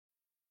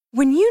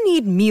When you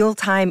need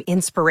mealtime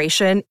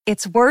inspiration,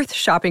 it's worth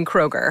shopping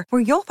Kroger,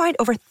 where you'll find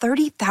over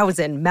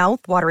 30,000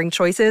 mouth-watering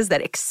choices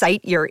that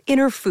excite your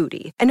inner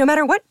foodie. And no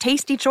matter what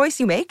tasty choice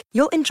you make,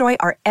 you'll enjoy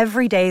our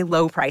everyday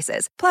low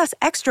prices, plus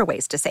extra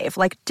ways to save,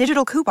 like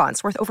digital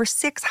coupons worth over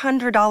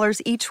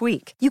 $600 each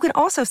week. You can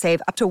also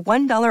save up to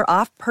 $1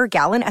 off per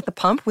gallon at the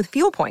pump with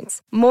fuel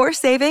points. More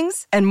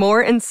savings and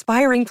more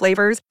inspiring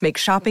flavors make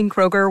shopping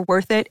Kroger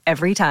worth it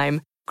every time.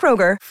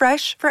 Kroger,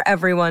 fresh for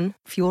everyone.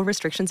 Fuel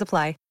restrictions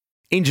apply.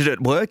 Injured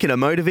at work in a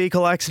motor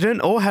vehicle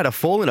accident or had a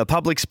fall in a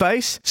public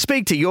space?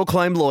 Speak to Your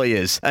Claim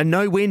Lawyers, a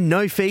no-win,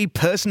 no-fee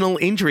personal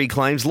injury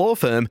claims law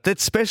firm that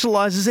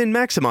specialises in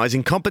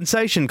maximising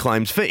compensation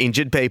claims for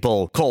injured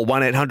people. Call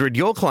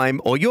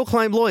 1-800-YOUR-CLAIM or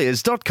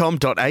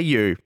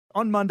yourclaimlawyers.com.au.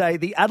 On Monday,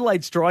 the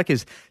Adelaide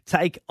Strikers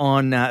take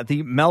on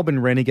the Melbourne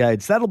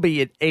Renegades. That'll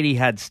be at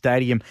Etihad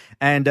Stadium.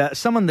 And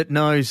someone that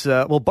knows,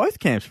 both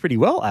camps pretty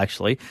well,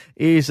 actually,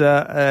 is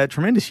a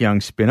tremendous young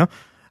spinner.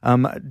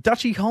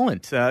 Dutchy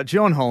Holland,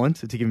 John Holland,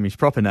 to give him his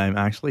proper name,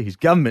 actually, his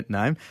government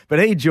name.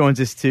 But he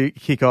joins us to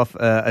kick off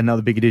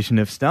another big edition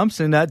of Stumps.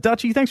 And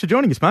Dutchy, thanks for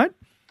joining us, mate.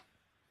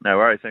 No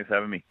worries. Thanks for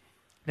having me.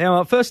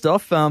 Now, first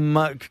off,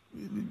 you've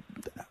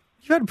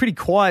had a pretty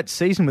quiet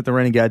season with the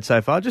Renegades so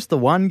far, just the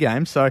one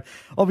game. So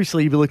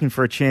obviously you'll be looking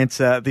for a chance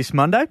this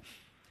Monday.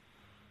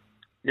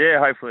 Yeah,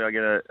 hopefully I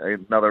get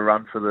another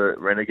run for the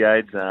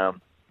Renegades. No,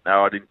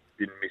 I didn't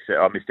miss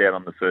out. I missed out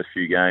on the first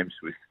few games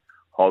with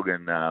Hogg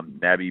and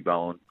Nabby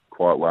bowling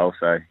quite well.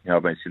 So,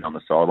 I've been sitting on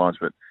the sidelines,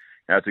 but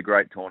it's a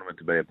great tournament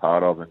to be a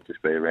part of and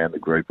just be around the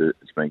group.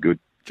 It's been good.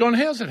 John,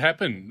 how's it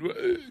happen?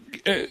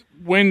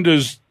 When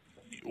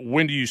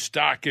do you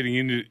start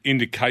getting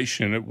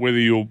indication of whether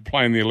you'll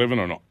play in the 11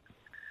 or not?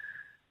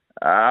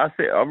 I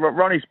think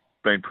Ronnie's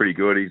been pretty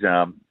good. He's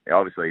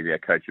obviously he's our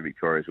coach of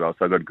Victoria as well,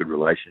 so I've got a good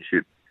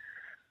relationship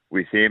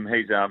with him.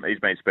 He's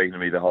been speaking to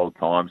me the whole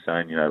time,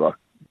 saying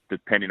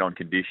depending on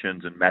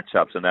conditions and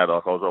matchups and that, I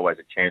was always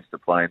a chance to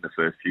play in the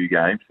first few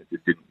games. It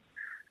just didn't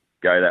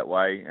go that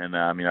way, and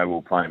we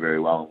were playing very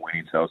well and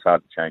winning, so it's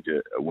hard to change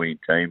a winning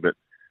team. But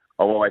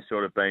I've always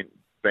sort of been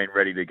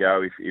ready to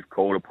go if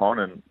called upon.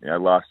 And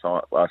last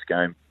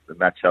game the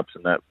matchups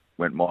and that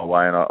went my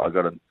way, and I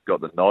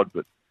got the nod.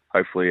 But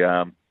hopefully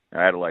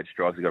Adelaide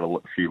Strikers have got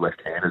a few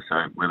left-handers,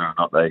 so whether or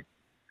not they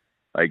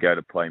go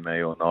to play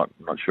me or not,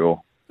 I'm not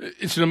sure.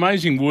 It's an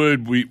amazing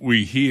word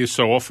we hear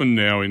so often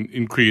now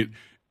in cricket.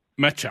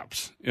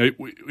 Matchups.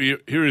 We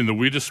hear it in the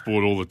winter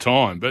sport all the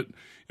time, but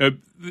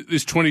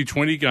this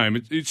 2020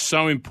 game, it's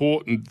so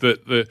important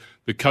that the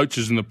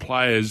coaches and the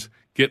players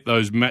get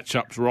those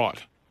matchups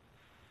right.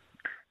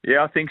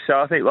 Yeah, I think so.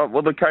 I think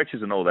the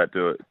coaches and all that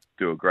do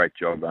a great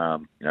job.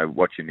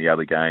 Watching the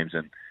other games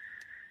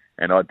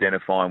and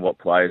identifying what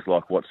players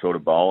like what sort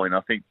of bowling. I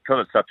think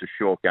because it's such a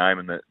short game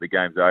and the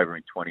game's over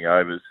in 20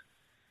 overs,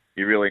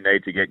 you really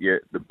need to get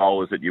the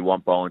bowlers that you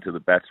want bowling to the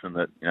batsmen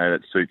that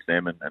suits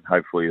them, and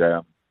hopefully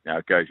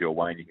it goes your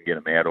way and you can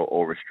get them out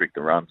or restrict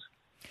the runs.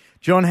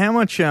 John, how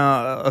much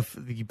of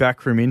the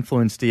backroom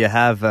influence do you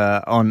have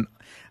on,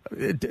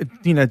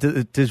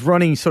 does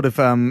Ronnie sort of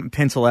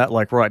pencil out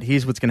like, right,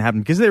 here's what's going to happen?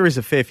 Because there is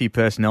a fair few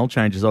personnel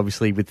changes,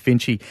 obviously, with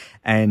Finchy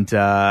and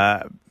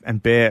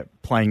Bear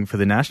playing for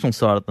the national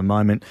side at the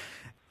moment.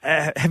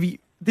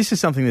 This is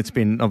something that's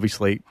been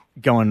obviously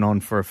going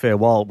on for a fair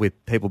while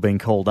with people being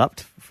called up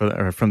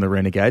from the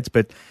Renegades,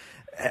 but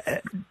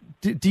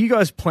do you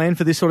guys plan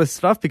for this sort of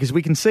stuff? Because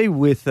we can see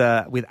with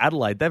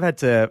Adelaide, they've had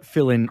to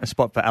fill in a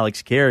spot for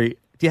Alex Carey.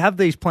 Do you have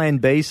these plan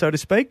Bs, so to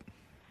speak?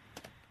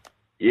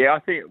 Yeah, I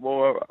think,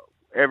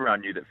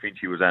 everyone knew that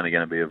Finchy was only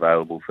going to be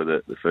available for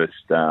the first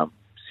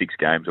 6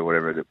 games or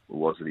whatever it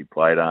was that he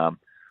played.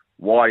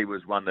 Whitey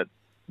was one that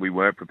we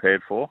weren't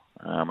prepared for.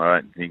 I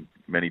don't think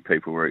many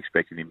people were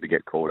expecting him to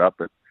get called up,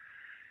 but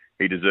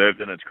he deserved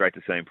it, and it's great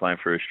to see him playing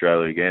for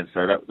Australia again.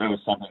 So that was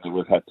something that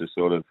we've had to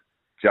sort of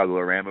juggle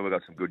around, but we've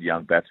got some good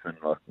young batsmen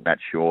like Matt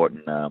Short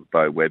and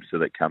Bo Webster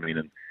that come in,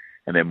 and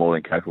they're more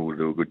than capable to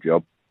do a good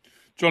job.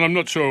 John, I'm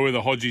not sure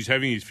whether Hodgie's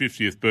having his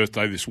 50th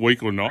birthday this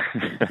week or not,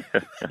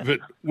 but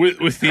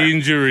with the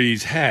injury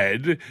he's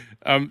had,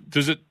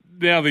 does it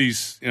now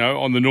these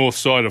on the north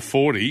side of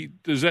 40?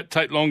 Does that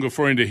take longer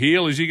for him to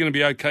heal? Is he going to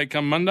be okay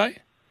come Monday?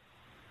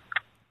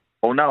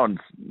 Well, no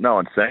one's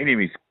seen him.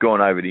 He's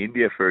gone over to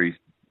India for his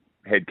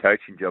head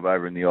coaching job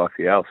over in the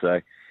IPL, so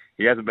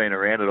he hasn't been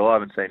around at all. I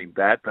haven't seen him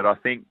bat, but I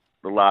think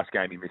the last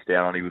game he missed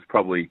out on, he was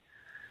probably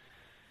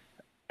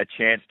a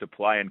chance to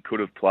play and could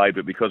have played,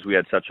 but because we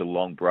had such a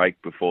long break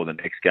before the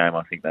next game,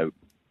 I think they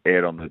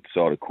erred on the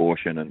side of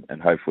caution,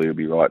 and hopefully he'll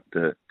be right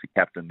to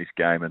captain this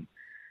game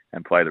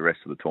and play the rest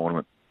of the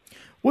tournament.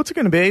 What's it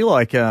going to be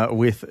like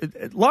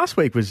last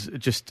week was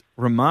just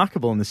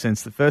remarkable in the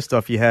sense that first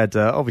off you had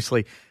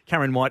obviously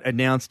Cameron White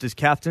announced as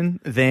captain,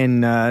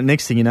 then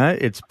next thing you know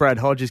it's Brad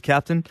Hodge as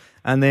captain,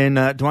 and then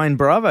Dwayne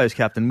Bravo as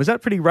captain. Was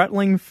that pretty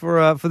rattling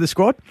for the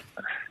squad?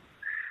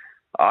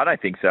 I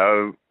don't think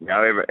so.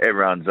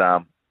 Everyone's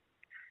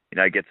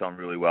gets on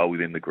really well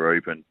within the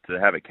group, and to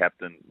have a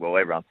captain, well,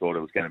 everyone thought it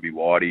was going to be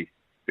Whitey,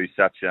 who's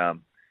such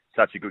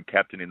such a good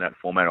captain in that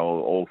format,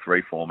 all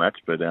three formats,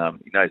 but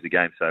he knows the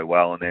game so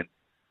well. And then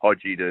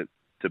Hodgie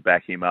to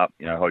back him up.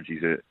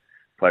 Hodgie's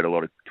played a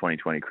lot of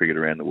 2020 cricket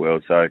around the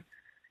world, so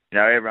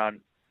everyone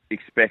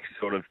expects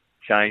sort of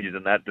changes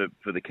in that. But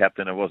for the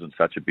captain, it wasn't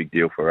such a big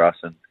deal for us,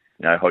 and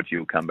Hodgie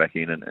will come back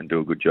in and do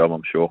a good job,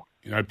 I'm sure.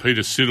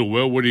 Peter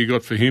Siddlewell, what do you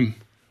got for him?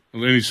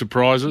 Any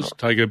surprises?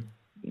 Take a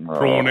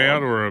prawn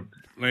out or a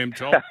lamb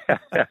chop?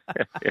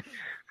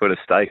 Put a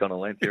steak on a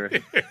length here.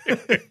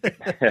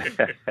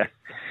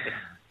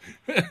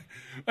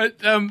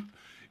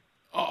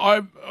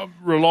 I'm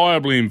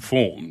reliably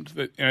informed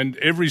that, and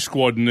every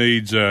squad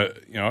needs a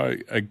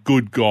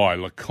good guy,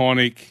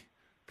 laconic,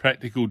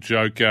 practical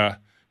joker,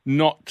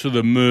 not to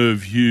the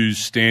Merv Hughes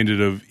standard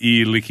of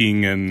ear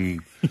licking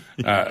and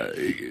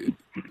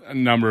a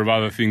number of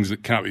other things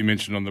that can't be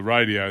mentioned on the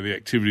radio, the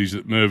activities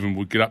that Mervyn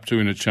would get up to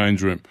in a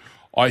change room.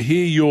 I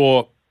hear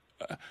you're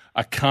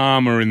a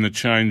calmer in the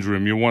change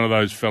room. You're one of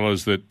those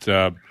fellas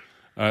that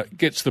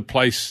gets the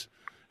place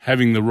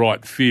having the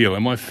right feel.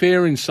 Am I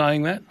fair in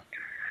saying that?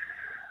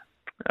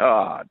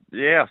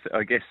 Yeah,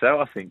 I guess so.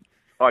 I think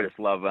I just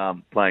love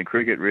playing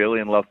cricket, really,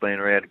 and love being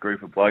around a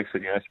group of blokes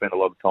that, spend a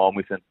lot of time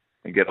with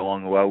and get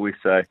along well with.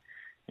 So,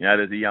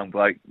 there's a young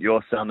bloke,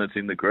 your son, that's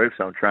in the group,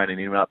 so I'm training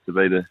him up to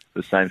be the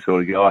same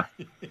sort of guy.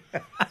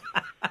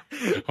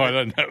 I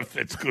don't know if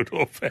that's good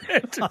or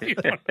bad, to be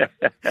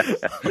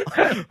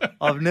honest.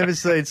 I've never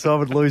seen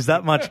Simon lose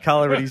that much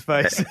colour in his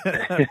face.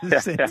 I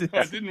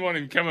didn't want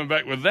him coming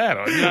back with that.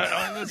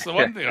 That's the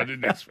one thing I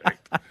didn't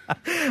expect.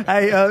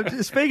 Hey,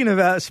 speaking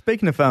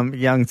of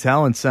young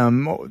talents,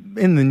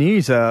 in the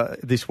news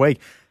this week,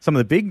 some of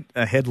the big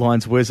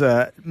headlines was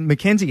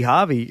Mackenzie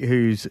Harvey,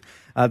 who's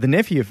the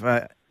nephew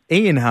of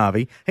Ian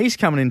Harvey. He's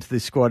coming into the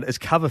squad as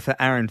cover for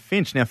Aaron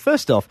Finch. Now,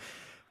 first off,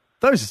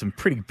 those are some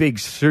pretty big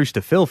shoes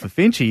to fill for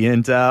Finchy.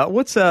 And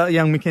what's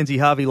young Mackenzie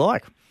Harvey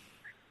like?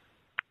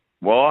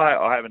 Well,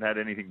 I haven't had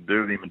anything to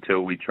do with him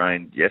until we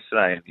trained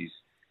yesterday, and he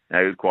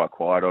was quite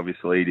quiet.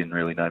 Obviously, he didn't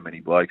really know many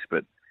blokes,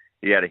 but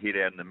he had a hit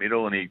out in the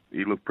middle, and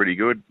he looked pretty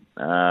good.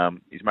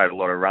 He's made a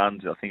lot of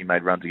runs. I think he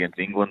made runs against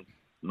England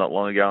not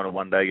long ago in a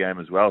one-day game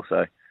as well.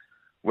 So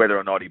whether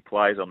or not he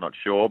plays, I'm not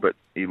sure, but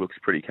he looks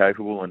pretty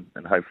capable, and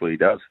hopefully he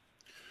does.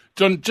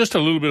 John, just a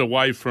little bit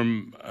away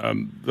from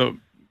the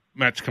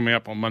match coming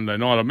up on Monday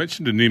night, I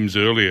mentioned to Nims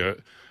earlier,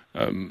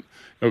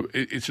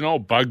 it's an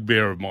old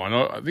bugbear of mine.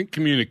 I think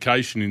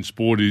communication in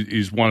sport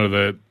is one of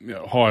the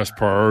highest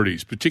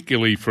priorities,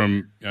 particularly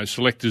from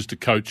selectors to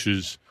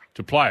coaches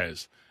to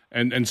players.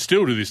 And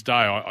still to this day,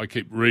 I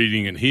keep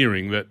reading and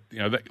hearing that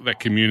that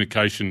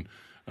communication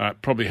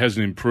probably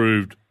hasn't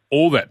improved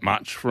all that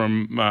much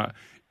from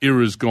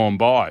eras gone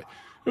by.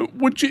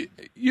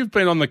 You've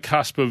been on the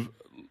cusp of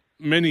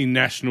many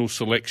national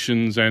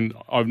selections, and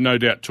I've no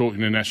doubt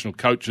talking to national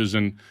coaches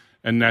and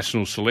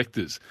national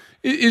selectors.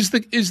 Is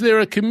there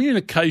a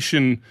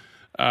communication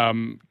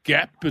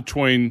gap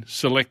between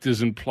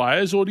selectors and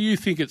players, or do you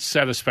think it's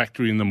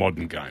satisfactory in the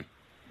modern game?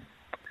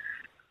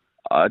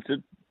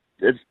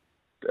 It's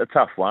a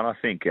tough one. I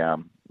think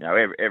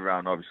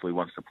everyone obviously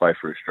wants to play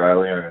for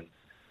Australia,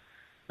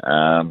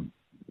 and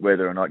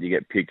whether or not you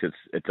get picked,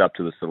 it's up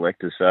to the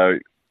selector. So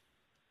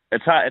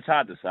it's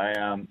hard to say.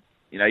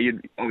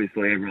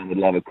 Obviously everyone would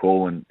love a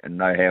call and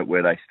know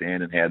where they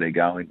stand and how they're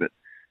going, but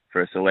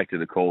for a selector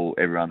to call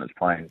everyone that's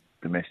playing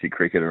domestic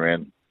cricket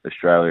around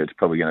Australia, it's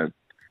probably going to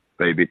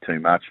be a bit too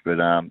much. But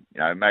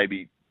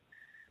maybe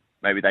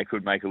they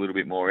could make a little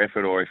bit more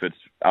effort, or if it's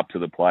up to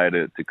the player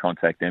to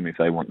contact them if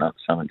they want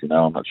something to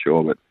know. I'm not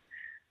sure, but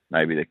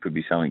maybe there could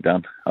be something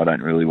done. I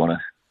don't really want to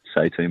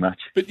say too much.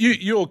 But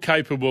you're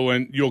capable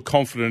and you're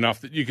confident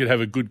enough that you could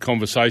have a good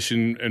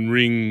conversation and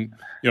ring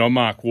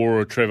Mark Waugh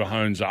or Trevor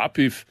Hohns up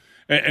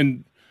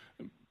and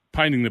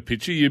painting the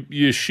picture,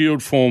 your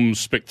shield form's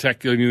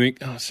spectacular, and you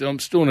think, so I'm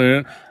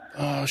still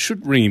I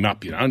should ring him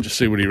up, and just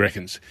see what he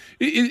reckons.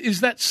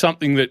 Is that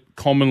something that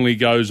commonly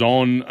goes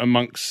on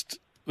amongst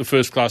the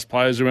first-class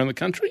players around the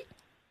country?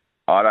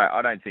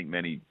 I don't think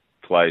many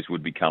players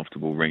would be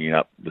comfortable ringing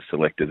up the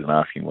selectors and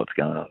asking what's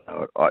going on.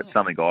 It's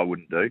something I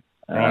wouldn't do.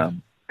 Right.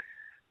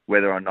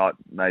 Whether or not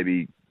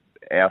maybe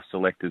our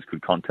selectors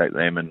could contact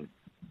them and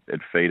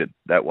it'd feed it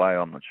that way,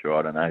 I'm not sure.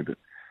 I don't know, but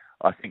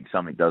I think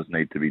something does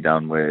need to be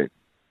done where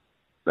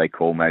they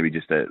call maybe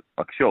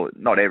sure,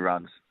 not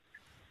everyone's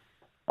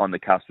on the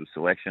cusp of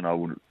selection,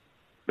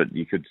 but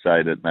you could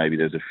say that maybe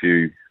there's a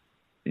few,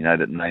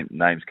 that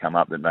names come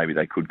up that maybe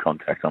they could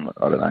contact on.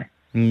 I don't know.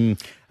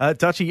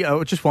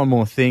 Dutchie, just one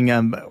more thing.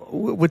 On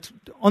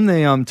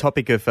the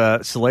topic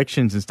of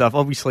selections and stuff,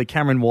 obviously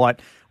Cameron White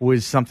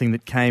was something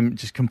that came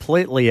just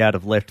completely out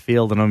of left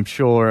field, and I'm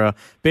sure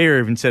Bear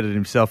even said it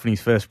himself in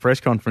his first press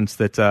conference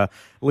that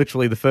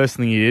literally the first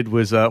thing he did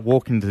was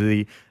walk into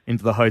the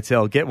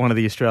hotel, get one of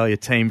the Australia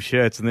team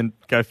shirts, and then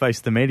go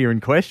face the media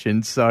in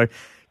questions. So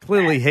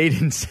clearly he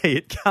didn't see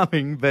it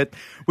coming, but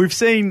we've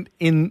seen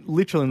in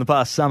the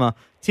past summer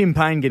Tim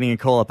Payne getting a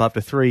call-up after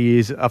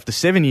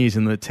 7 years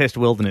in the Test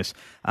wilderness.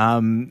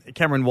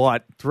 Cameron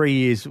White, 3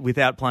 years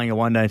without playing a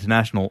one-day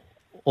international,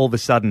 all of a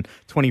sudden,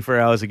 24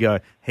 hours ago,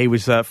 he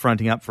was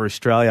fronting up for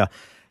Australia.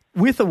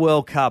 With a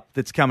World Cup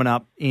that's coming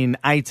up in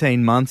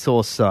 18 months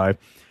or so,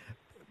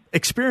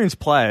 experienced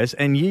players,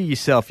 and you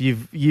yourself,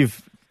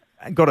 you've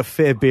got a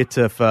fair bit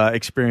of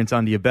experience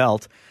under your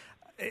belt.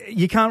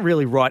 You can't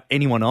really write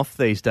anyone off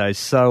these days.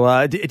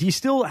 So do you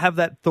still have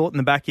that thought in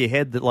the back of your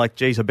head that, like,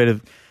 geez, I better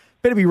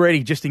be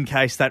ready just in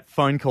case that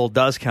phone call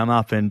does come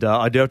up and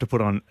I do have to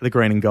put on the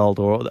green and gold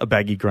or a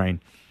baggy green?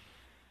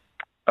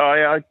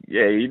 Oh,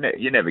 yeah.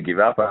 You never give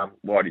up.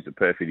 Whitey's a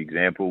perfect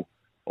example.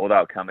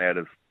 Although it come out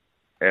of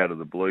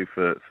the blue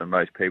for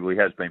most people, he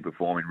has been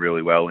performing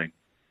really well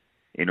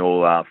in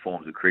all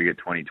forms of cricket,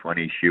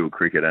 2020, Shield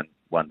cricket and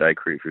one-day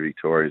cricket for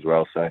Victoria as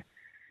well. So,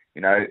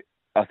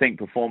 I think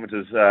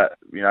performances,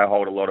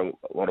 hold a lot of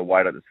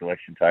weight at the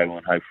selection table,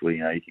 and hopefully,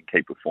 you can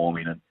keep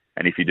performing.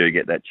 And if you do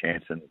get that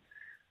chance, then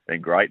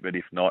great. But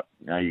if not,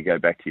 you go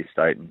back to your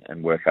state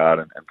and work hard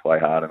and play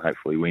hard and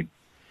hopefully win.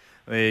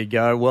 There you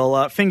go.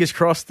 Well, fingers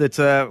crossed that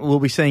we'll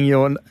be seeing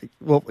you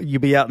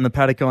you'll be out in the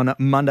paddock on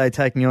Monday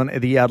taking on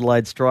the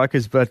Adelaide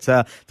Strikers. But,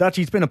 Dutchie,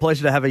 it's been a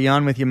pleasure to have a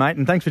yarn with you, mate.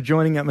 And thanks for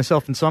joining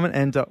myself and Simon.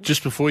 And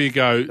just before you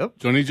go,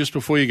 Johnny,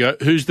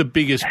 who's the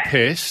biggest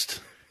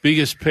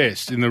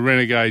pest in the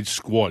Renegade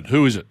squad?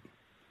 Who is it?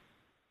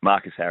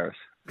 Marcus Harris,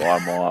 by a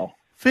mile.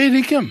 Fair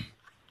dinkum.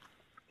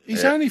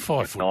 He's only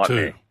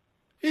 5'2".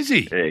 Is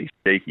he? Yeah, he's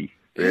cheeky.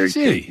 Is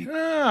he?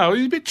 Oh,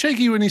 he was a bit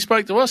cheeky when he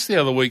spoke to us the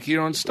other week here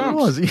on Stumps.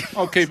 Was he?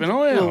 I'll keep an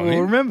eye out on him.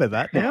 We'll remember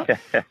that now.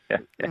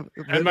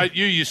 And, mate,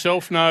 you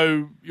yourself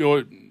know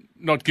you're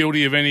not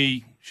guilty of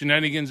any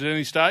shenanigans at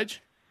any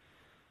stage?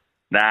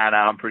 Nah,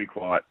 I'm pretty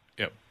quiet.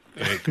 Yep.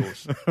 Yeah, of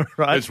course.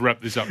 Right. Let's wrap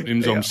this up,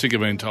 Nims. I'm sick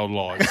of being told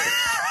lies.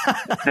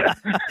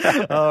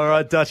 All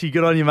right, Dutchie,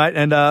 good on you, mate,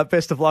 and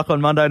best of luck on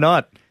Monday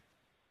night.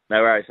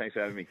 No worries. Thanks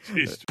for having me.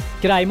 Cheers.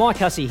 G'day, Mike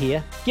Hussey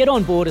here. Get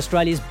on board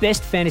Australia's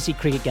best fantasy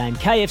cricket game,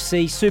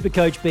 KFC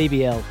Supercoach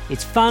BBL.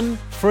 It's fun,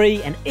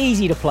 free and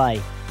easy to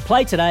play.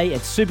 Play today at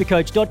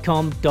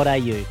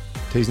supercoach.com.au.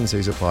 T's and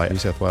C's apply. New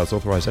South Wales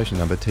authorisation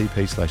number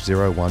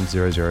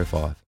TP/01005.